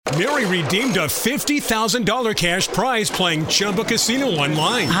Mary redeemed a $50,000 cash prize playing Chumba Casino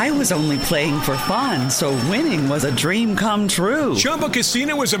online. I was only playing for fun, so winning was a dream come true. Chumba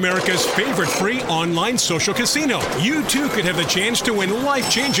Casino is America's favorite free online social casino. You too could have the chance to win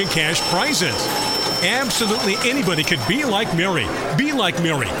life-changing cash prizes. Absolutely anybody could be like Mary. Be like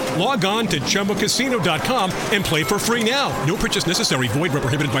Mary. Log on to ChumbaCasino.com and play for free now. No purchase necessary. Void where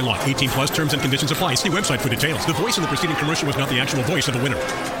prohibited by law. 18 plus terms and conditions apply. See website for details. The voice in the preceding commercial was not the actual voice of the winner.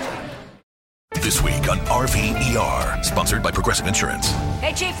 This week on RVER, sponsored by Progressive Insurance.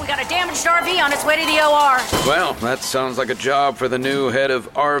 Hey, Chief, we got a damaged RV on its way to the OR. Well, that sounds like a job for the new head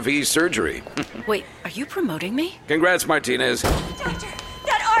of RV surgery. Wait, are you promoting me? Congrats, Martinez. Doctor,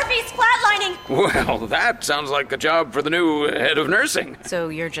 that RV's flatlining. Well, that sounds like a job for the new head of nursing. So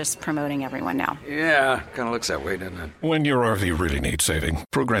you're just promoting everyone now? Yeah, kind of looks that way, doesn't it? When your RV really needs saving,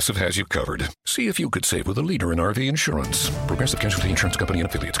 Progressive has you covered. See if you could save with a leader in RV insurance. Progressive Casualty Insurance Company and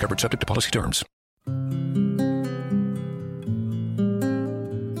affiliates, covered subject to policy terms.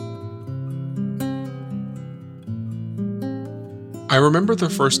 I remember the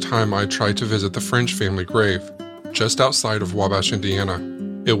first time I tried to visit the French family grave, just outside of Wabash, Indiana.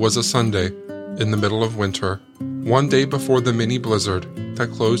 It was a Sunday, in the middle of winter, one day before the mini blizzard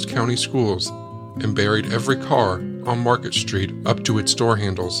that closed county schools and buried every car on Market Street up to its door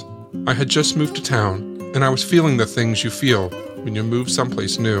handles. I had just moved to town, and I was feeling the things you feel when you move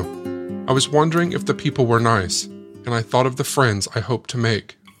someplace new. I was wondering if the people were nice, and I thought of the friends I hoped to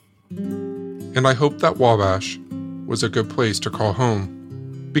make. And I hoped that Wabash was a good place to call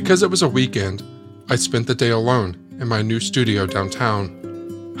home. Because it was a weekend, I spent the day alone in my new studio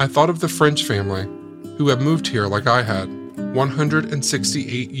downtown. I thought of the French family, who had moved here like I had,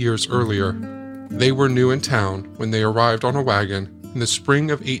 168 years earlier. They were new in town when they arrived on a wagon in the spring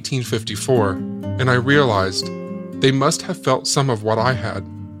of 1854, and I realized they must have felt some of what I had.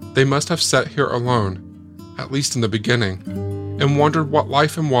 They must have sat here alone, at least in the beginning, and wondered what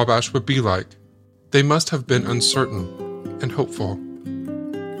life in Wabash would be like. They must have been uncertain and hopeful.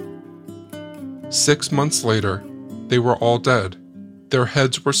 6 months later, they were all dead. Their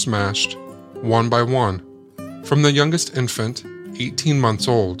heads were smashed, one by one, from the youngest infant, 18 months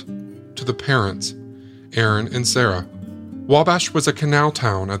old, to the parents, Aaron and Sarah. Wabash was a canal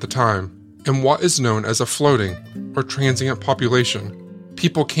town at the time, and what is known as a floating or transient population.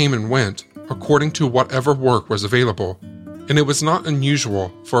 People came and went according to whatever work was available, and it was not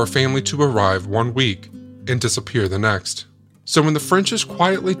unusual for a family to arrive 1 week and disappear the next. So when the Frenches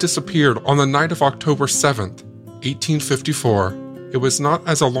quietly disappeared on the night of October 7th, 1854, it was not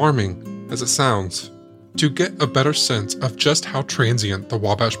as alarming as it sounds. To get a better sense of just how transient the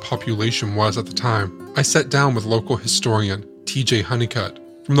Wabash population was at the time, I sat down with local historian T.J. Honeycutt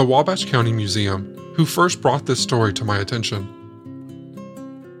from the Wabash County Museum, who first brought this story to my attention.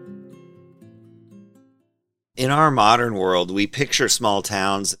 In our modern world, we picture small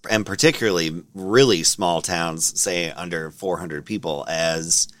towns, and particularly really small towns, say under 400 people,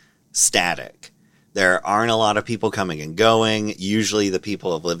 as static. There aren't a lot of people coming and going. Usually the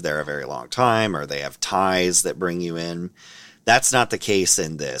people have lived there a very long time, or they have ties that bring you in. That's not the case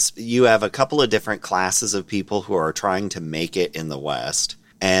in this. You have a couple of different classes of people who are trying to make it in the West,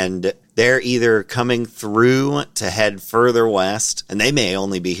 and they're either coming through to head further west, and they may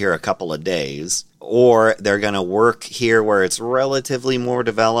only be here a couple of days, or they're going to work here where it's relatively more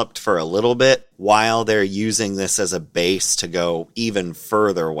developed for a little bit while they're using this as a base to go even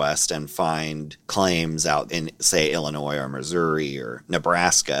further west and find claims out in, say, Illinois or Missouri or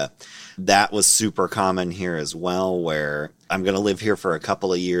Nebraska. That was super common here as well, where I'm going to live here for a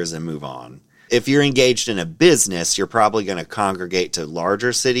couple of years and move on. If you're engaged in a business, you're probably going to congregate to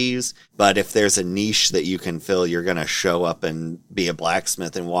larger cities. But if there's a niche that you can fill, you're going to show up and be a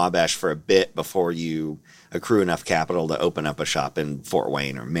blacksmith in Wabash for a bit before you accrue enough capital to open up a shop in Fort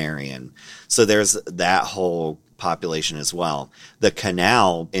Wayne or Marion. So there's that whole population as well. The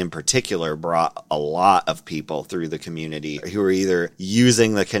canal in particular brought a lot of people through the community who were either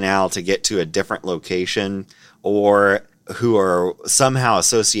using the canal to get to a different location or who are somehow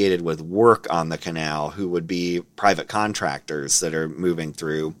associated with work on the canal, who would be private contractors that are moving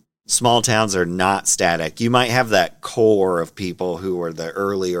through. Small towns are not static. You might have that core of people who are the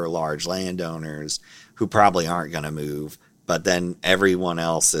earlier large landowners who probably aren't going to move, but then everyone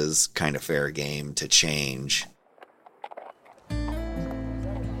else is kind of fair game to change.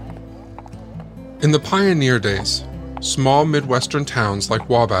 In the pioneer days, small Midwestern towns like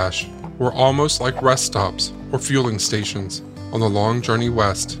Wabash were almost like rest stops or fueling stations on the long journey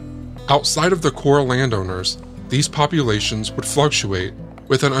west. Outside of the core landowners, these populations would fluctuate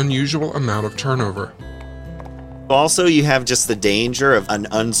with an unusual amount of turnover. Also, you have just the danger of an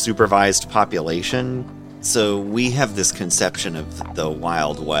unsupervised population. So we have this conception of the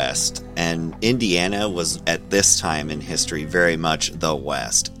Wild West, and Indiana was at this time in history very much the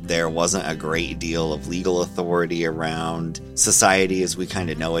West. There wasn't a great deal of legal authority around. Society as we kind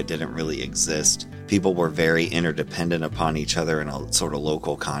of know it didn't really exist. People were very interdependent upon each other in a sort of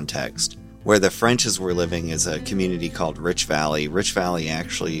local context. Where the Frenches were living is a community called Rich Valley. Rich Valley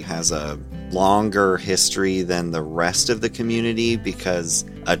actually has a longer history than the rest of the community because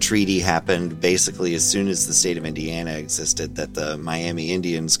a treaty happened basically as soon as the state of Indiana existed that the Miami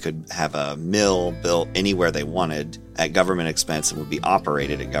Indians could have a mill built anywhere they wanted at government expense and would be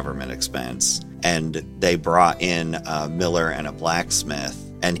operated at government expense. And they brought in a miller and a blacksmith,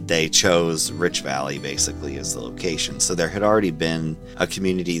 and they chose Rich Valley basically as the location. So there had already been a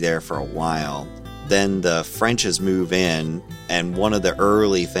community there for a while. Then the Frenches move in, and one of the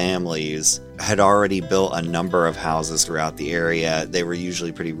early families had already built a number of houses throughout the area. They were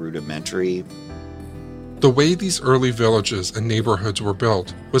usually pretty rudimentary. The way these early villages and neighborhoods were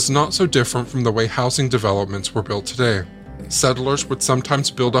built was not so different from the way housing developments were built today. Settlers would sometimes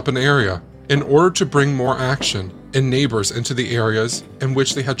build up an area in order to bring more action and neighbors into the areas in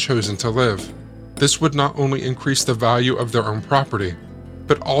which they had chosen to live. This would not only increase the value of their own property,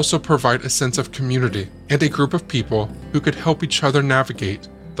 but also provide a sense of community and a group of people who could help each other navigate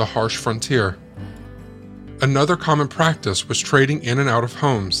the harsh frontier. Another common practice was trading in and out of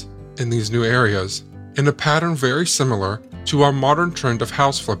homes in these new areas, in a pattern very similar to our modern trend of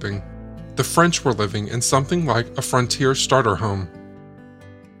house flipping. The French were living in something like a frontier starter home.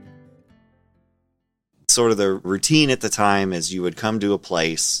 Sort of the routine at the time is you would come to a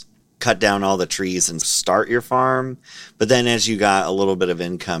place, cut down all the trees and start your farm. But then as you got a little bit of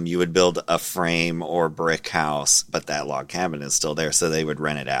income, you would build a frame or brick house, but that log cabin is still there, so they would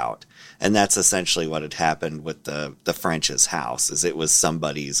rent it out. And that's essentially what had happened with the French's house, is it was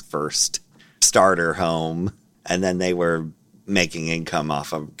somebody's first starter home, and then they were making income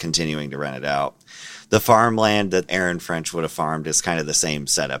off of continuing to rent it out. The farmland that Aaron French would have farmed is kind of the same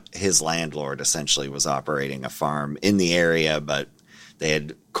setup. His landlord essentially was operating a farm in the area, but they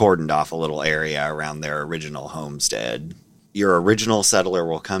had cordoned off a little area around their original homestead. Your original settler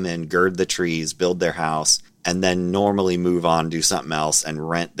will come in, gird the trees, build their house, and then normally move on, do something else, and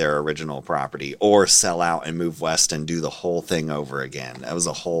rent their original property, or sell out and move west and do the whole thing over again. That was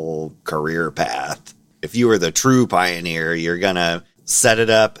a whole career path. If you were the true pioneer, you're going to set it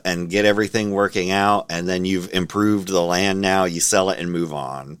up and get everything working out, and then you've improved the land now, you sell it and move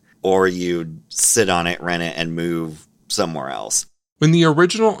on. Or you sit on it, rent it, and move somewhere else. When the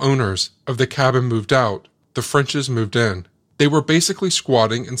original owners of the cabin moved out, the Frenches moved in. They were basically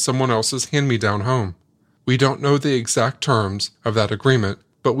squatting in someone else's hand-me-down home. We don't know the exact terms of that agreement,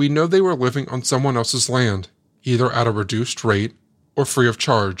 but we know they were living on someone else's land, either at a reduced rate or free of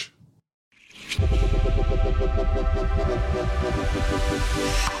charge.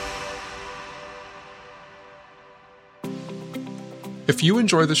 If you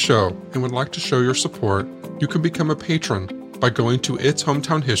enjoy the show and would like to show your support, you can become a patron by going to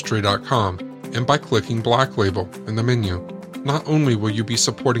itshometownhistory.com and by clicking Black Label in the menu. Not only will you be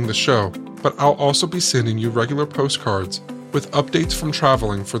supporting the show, but I'll also be sending you regular postcards with updates from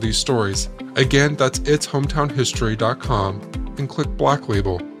traveling for these stories. Again, that's itshometownhistory.com and click Black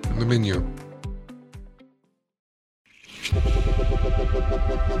Label in the menu.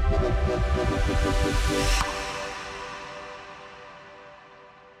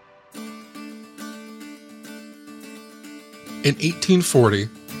 In 1840,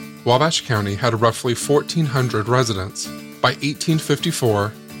 Wabash County had roughly 1,400 residents. By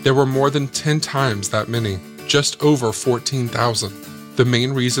 1854, there were more than 10 times that many, just over 14,000. The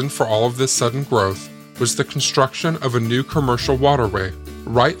main reason for all of this sudden growth was the construction of a new commercial waterway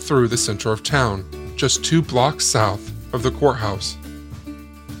right through the center of town, just 2 blocks south of the courthouse.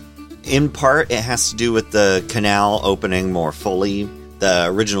 In part, it has to do with the canal opening more fully. The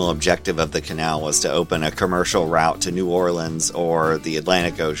original objective of the canal was to open a commercial route to New Orleans or the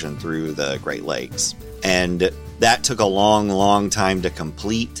Atlantic Ocean through the Great Lakes. And that took a long, long time to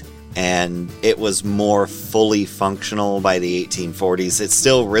complete, and it was more fully functional by the 1840s. It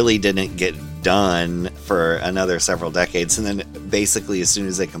still really didn't get done for another several decades, and then basically as soon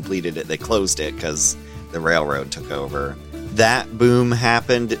as they completed it, they closed it because the railroad took over. That boom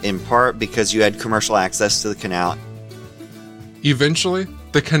happened in part because you had commercial access to the canal. Eventually,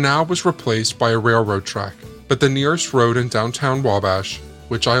 the canal was replaced by a railroad track, but the nearest road in downtown Wabash,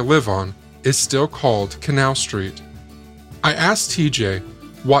 which I live on, is still called Canal Street. I asked TJ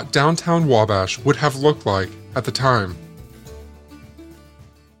what downtown Wabash would have looked like at the time.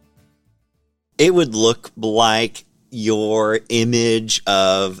 It would look like your image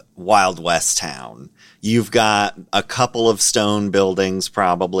of Wild West town. You've got a couple of stone buildings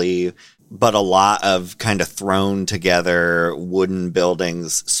probably, but a lot of kind of thrown together wooden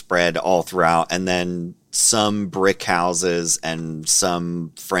buildings spread all throughout, and then some brick houses and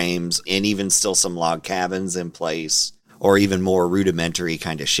some frames, and even still some log cabins in place, or even more rudimentary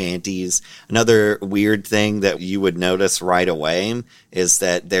kind of shanties. Another weird thing that you would notice right away is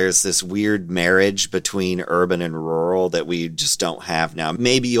that there's this weird marriage between urban and rural that we just don't have now.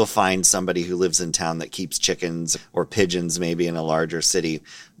 Maybe you'll find somebody who lives in town that keeps chickens or pigeons maybe in a larger city.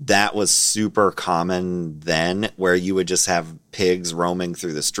 That was super common then, where you would just have pigs roaming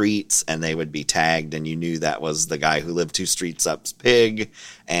through the streets and they would be tagged, and you knew that was the guy who lived 2 streets up's pig,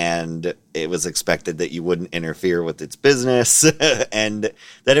 and it was expected that you wouldn't interfere with its business and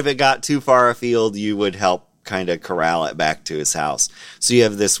that if it got too far afield, you would help kind of corral it back to his house. So you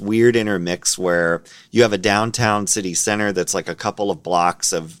have this weird intermix where you have a downtown city center that's like a couple of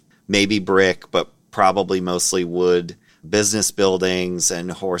blocks of maybe brick, but probably mostly wood, business buildings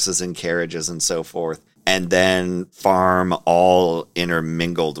and horses and carriages and so forth, and then farm all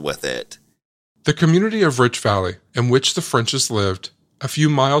intermingled with it. The community of Rich Valley, in which the Frenches lived, a few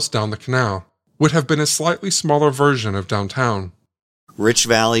miles down the canal, would have been a slightly smaller version of downtown. Rich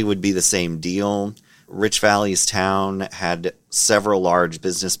Valley would be the same deal. Rich Valley's town had several large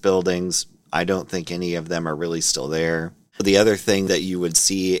business buildings. I don't think any of them are really still there. The other thing that you would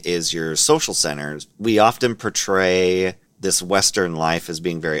see is your social centers. We often portray this Western life as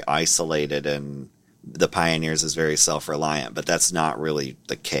being very isolated and the pioneers as very self-reliant, but that's not really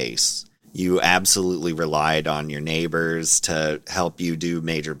the case. You absolutely relied on your neighbors to help you do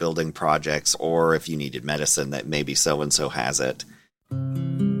major building projects, or if you needed medicine, that maybe so-and-so has it.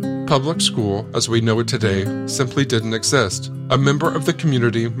 Public school, as we know it today, simply didn't exist. A member of the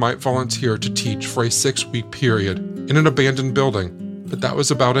community might volunteer to teach for a 6-week period in an abandoned building, but that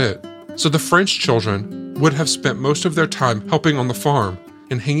was about it. So the French children would have spent most of their time helping on the farm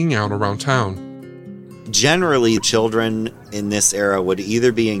and hanging out around town. Generally, children in this era would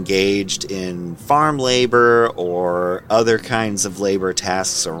either be engaged in farm labor or other kinds of labor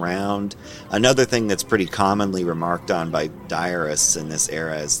tasks around. Another thing that's pretty commonly remarked on by diarists in this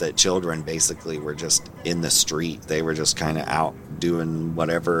era is that children basically were just in the street. They were just kind of out doing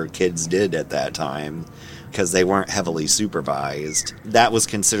whatever kids did at that time because they weren't heavily supervised. That was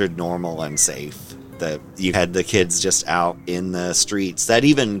considered normal and safe, that you had the kids just out in the streets. That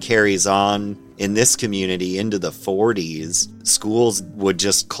even carries on in this community into the 40s. Schools would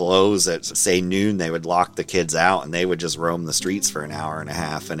just close at, say, noon. They would lock the kids out and they would just roam the streets for an hour and a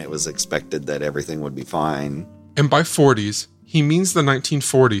half, and it was expected that everything would be fine. And by 40s, he means the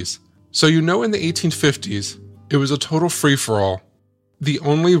 1940s. So you know in the 1850s, it was a total free-for-all. The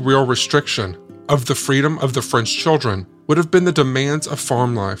only real restriction of the freedom of the French children would have been the demands of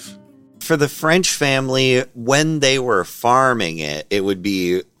farm life. For the French family, when they were farming it, it would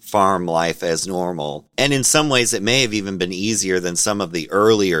be farm life as normal. And in some ways, it may have even been easier than some of the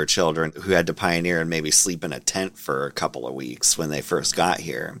earlier children who had to pioneer and maybe sleep in a tent for a couple of weeks when they first got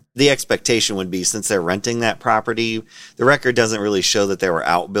here. The expectation would be, since they're renting that property, the record doesn't really show that there were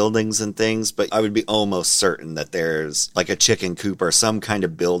outbuildings and things, but I would be almost certain that there's like a chicken coop or some kind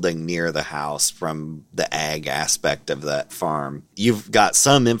of building near the house from the ag aspect of that farm. You've got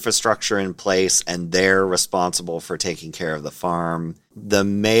some infrastructure in place and they're responsible for taking care of the farm. The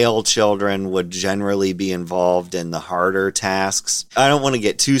male children would generally be involved in the harder tasks. I don't want to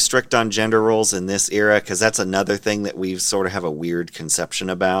get too strict on gender roles in this era, because that's another thing that we sort of have a weird conception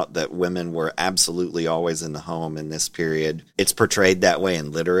about, that women were absolutely always in the home in this period. It's portrayed that way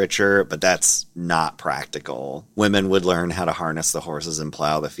in literature, but that's not practical. Women would learn how to harness the horses and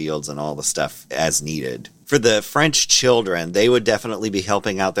plow the fields and all the stuff as needed. For the French children, they would definitely be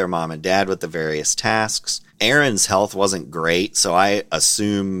helping out their mom and dad with the various tasks. Aaron's health wasn't great, so I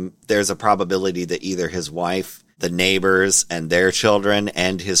assume there's a probability that either his wife, the neighbors, and their children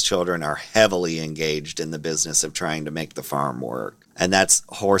and his children are heavily engaged in the business of trying to make the farm work. And that's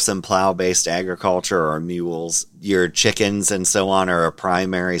horse and plow-based agriculture or mules. Your chickens and so on are a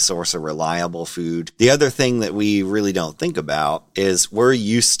primary source of reliable food. The other thing that we really don't think about is we're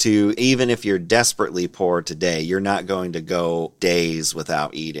used to, even if you're desperately poor today, you're not going to go days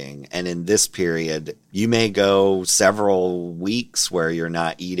without eating. And in this period, you may go several weeks where you're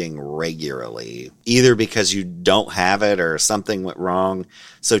not eating regularly, either because you don't have it or something went wrong.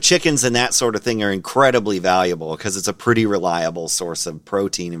 So chickens and that sort of thing are incredibly valuable because it's a pretty reliable source of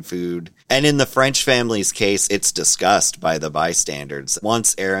protein and food. And in the French family's case, it's was discussed by the bystanders.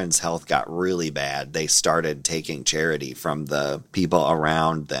 Once Aaron's health got really bad, they started taking charity from the people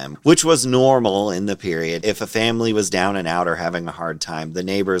around them, which was normal in the period. If a family was down and out or having a hard time, the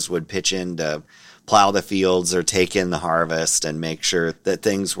neighbors would pitch in to plow the fields or take in the harvest and make sure that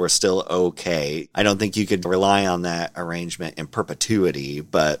things were still okay. I don't think you could rely on that arrangement in perpetuity,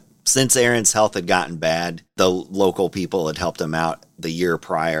 but since Aaron's health had gotten bad, the local people had helped him out the year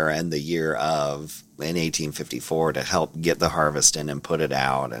prior and the year of in 1854 to help get the harvest in and put it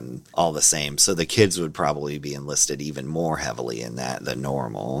out and all the same. So the kids would probably be enlisted even more heavily in that than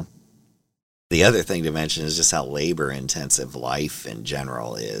normal. The other thing to mention is just how labor-intensive life in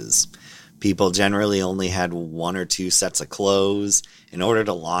general is. People generally only had 1 or 2 sets of clothes. In order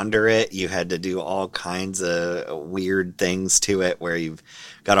to launder it, you had to do all kinds of weird things to it where you've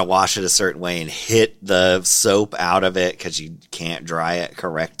got to wash it a certain way and hit the soap out of it because you can't dry it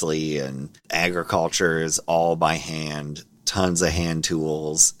correctly. And agriculture is all by hand. Tons of hand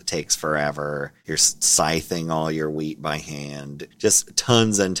tools. It takes forever. You're scything all your wheat by hand. Just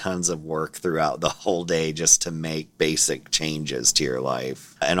tons and tons of work throughout the whole day just to make basic changes to your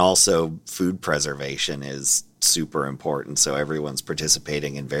life. And also food preservation is super important. So everyone's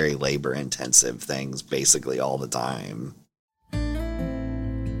participating in very labor-intensive things basically all the time.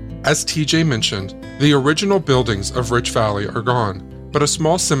 As TJ mentioned, the original buildings of Rich Valley are gone, but a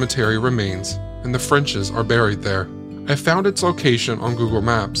small cemetery remains, and the Frenches are buried there. I found its location on Google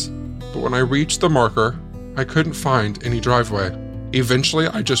Maps, but when I reached the marker, I couldn't find any driveway. Eventually,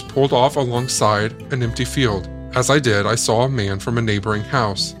 I just pulled off alongside an empty field. As I did, I saw a man from a neighboring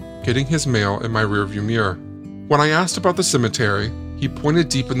house getting his mail in my rearview mirror. When I asked about the cemetery, he pointed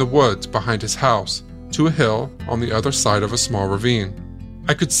deep in the woods behind his house to a hill on the other side of a small ravine.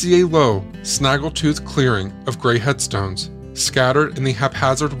 I could see a low, snaggle-toothed clearing of gray headstones scattered in the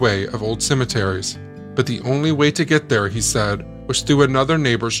haphazard way of old cemeteries. But the only way to get there, he said, was through another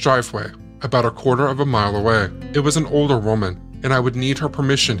neighbor's driveway, about a quarter of a mile away. It was an older woman, and I would need her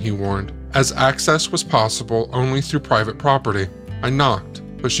permission, he warned, as access was possible only through private property. I knocked,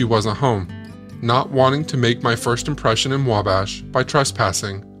 but she wasn't home. Not wanting to make my first impression in Wabash by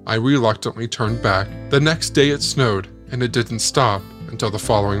trespassing, I reluctantly turned back. The next day it snowed, and it didn't stop until the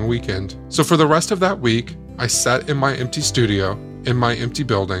following weekend. So for the rest of that week, I sat in my empty studio, in my empty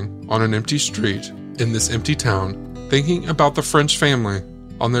building, on an empty street, in this empty town, thinking about the French family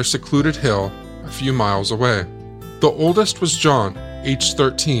on their secluded hill a few miles away. The oldest was John, aged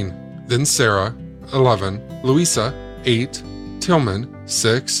 13, then Sarah, 11, Louisa, 8, Tillman,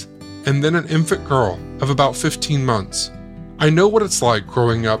 6, and then an infant girl of about 15 months. I know what it's like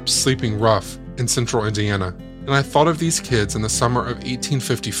growing up sleeping rough in central Indiana, and I thought of these kids in the summer of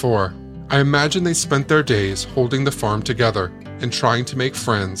 1854. I imagine they spent their days holding the farm together and trying to make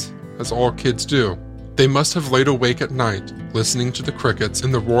friends, as all kids do. They must have laid awake at night, listening to the crickets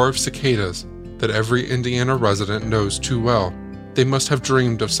and the roar of cicadas that every Indiana resident knows too well. They must have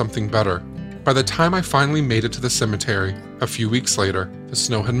dreamed of something better. By the time I finally made it to the cemetery, a few weeks later, the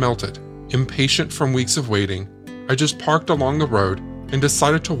snow had melted. Impatient from weeks of waiting, I just parked along the road and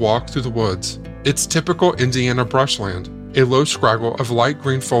decided to walk through the woods. It's typical Indiana brushland, a low scraggle of light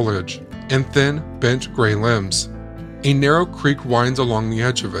green foliage and thin, bent gray limbs. A narrow creek winds along the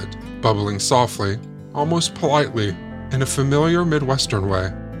edge of it, bubbling softly, almost politely, in a familiar Midwestern way.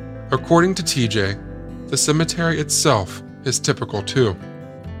 According to TJ, the cemetery itself is typical too.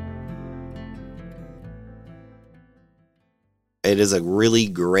 It is a really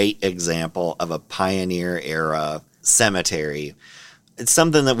great example of a pioneer-era cemetery. It's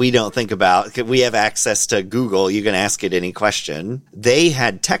something that we don't think about. We have access to Google. You can ask it any question. They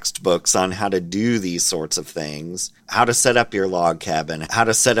had textbooks on how to do these sorts of things, how to set up your log cabin, how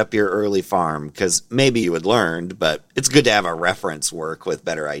to set up your early farm, because maybe you had learned, but it's good to have a reference work with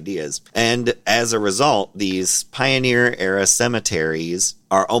better ideas. And as a result, these pioneer-era cemeteries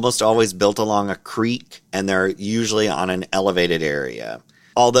are almost always built along a creek, and they're usually on an elevated area.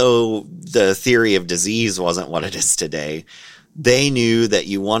 Although the theory of disease wasn't what it is today, they knew that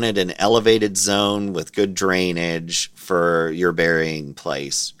you wanted an elevated zone with good drainage for your burying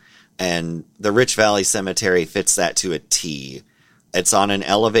place. And the Rich Valley Cemetery fits that to a T. It's on an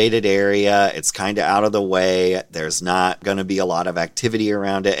elevated area. It's kind of out of the way. There's not going to be a lot of activity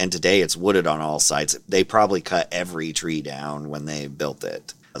around it. And today it's wooded on all sides. They probably cut every tree down when they built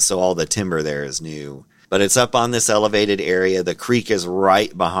it. So all the timber there is new. But it's up on this elevated area. The creek is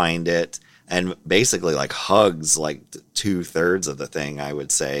right behind it and basically like hugs like 2/3 of the thing, I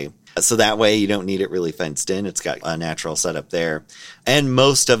would say. So that way you don't need it really fenced in. It's got a natural setup there. And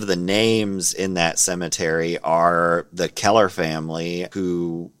most of the names in that cemetery are the Keller family,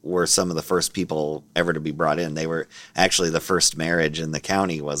 who were some of the first people ever to be brought in. They were actually the first marriage in the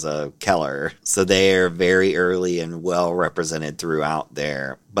county was a Keller. So they're very early and well represented throughout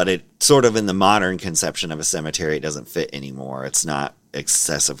there. But it sort of in the modern conception of a cemetery, it doesn't fit anymore. It's not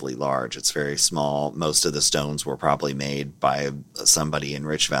excessively large. It's very small. Most of the stones were probably made by somebody in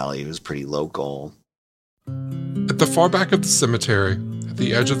Rich Valley who's pretty local. At the far back of the cemetery, at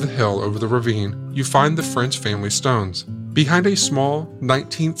the edge of the hill over the ravine, you find the French family stones. Behind a small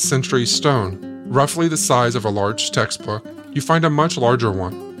 19th century stone, roughly the size of a large textbook, you find a much larger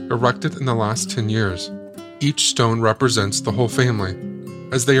one, erected in the last 10 years. Each stone represents the whole family,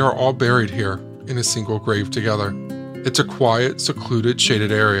 as they are all buried here in a single grave together. It's a quiet, secluded,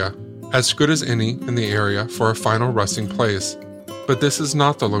 shaded area, as good as any in the area for a final resting place. But this is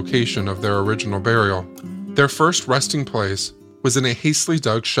not the location of their original burial. Their first resting place was in a hastily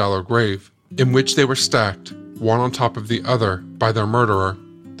dug shallow grave, in which they were stacked, one on top of the other, by their murderer.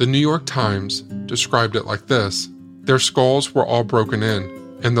 The New York Times described it like this: their skulls were all broken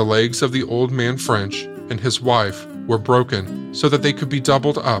in, and the legs of the old man French and his wife were broken so that they could be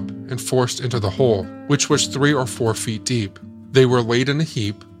doubled up and forced into the hole, which was 3 or 4 feet deep. They were laid in a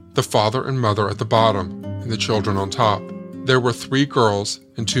heap, the father and mother at the bottom, and the children on top. There were 3 girls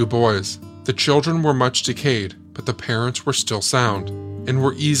and 2 boys. The children were much decayed, but the parents were still sound, and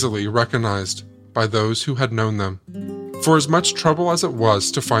were easily recognized by those who had known them. For as much trouble as it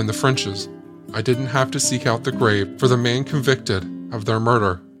was to find the Frenches, I didn't have to seek out the grave for the man convicted of their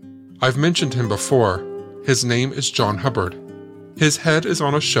murder. I've mentioned him before. His name is John Hubbard. His head is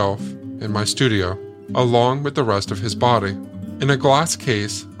on a shelf in my studio, along with the rest of his body, in a glass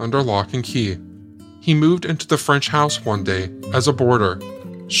case under lock and key. He moved into the French house one day as a boarder,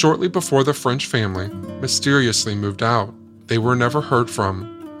 shortly before the French family mysteriously moved out. They were never heard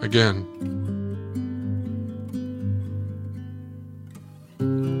from again.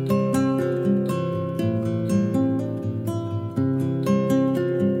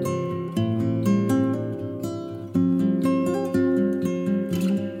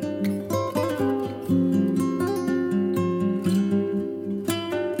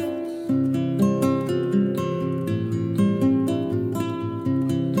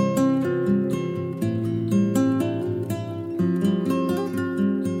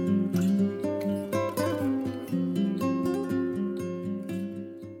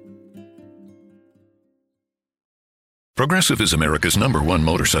 Progressive is America's #1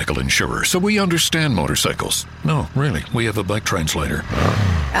 motorcycle insurer, so we understand motorcycles. No, really, we have a bike translator.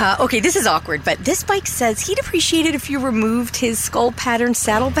 Okay, this is awkward, but this bike says he'd appreciate it if you removed his skull-patterned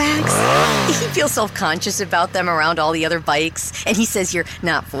saddlebags. He feels self-conscious about them around all the other bikes, and he says you're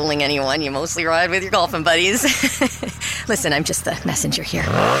not fooling anyone. You mostly ride with your golfing buddies. Listen, I'm just the messenger here.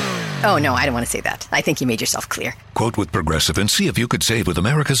 Oh, no, I don't want to say that. I think you made yourself clear. Quote with Progressive and see if you could save with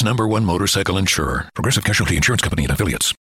America's #1 motorcycle insurer. Progressive Casualty Insurance Company and Affiliates.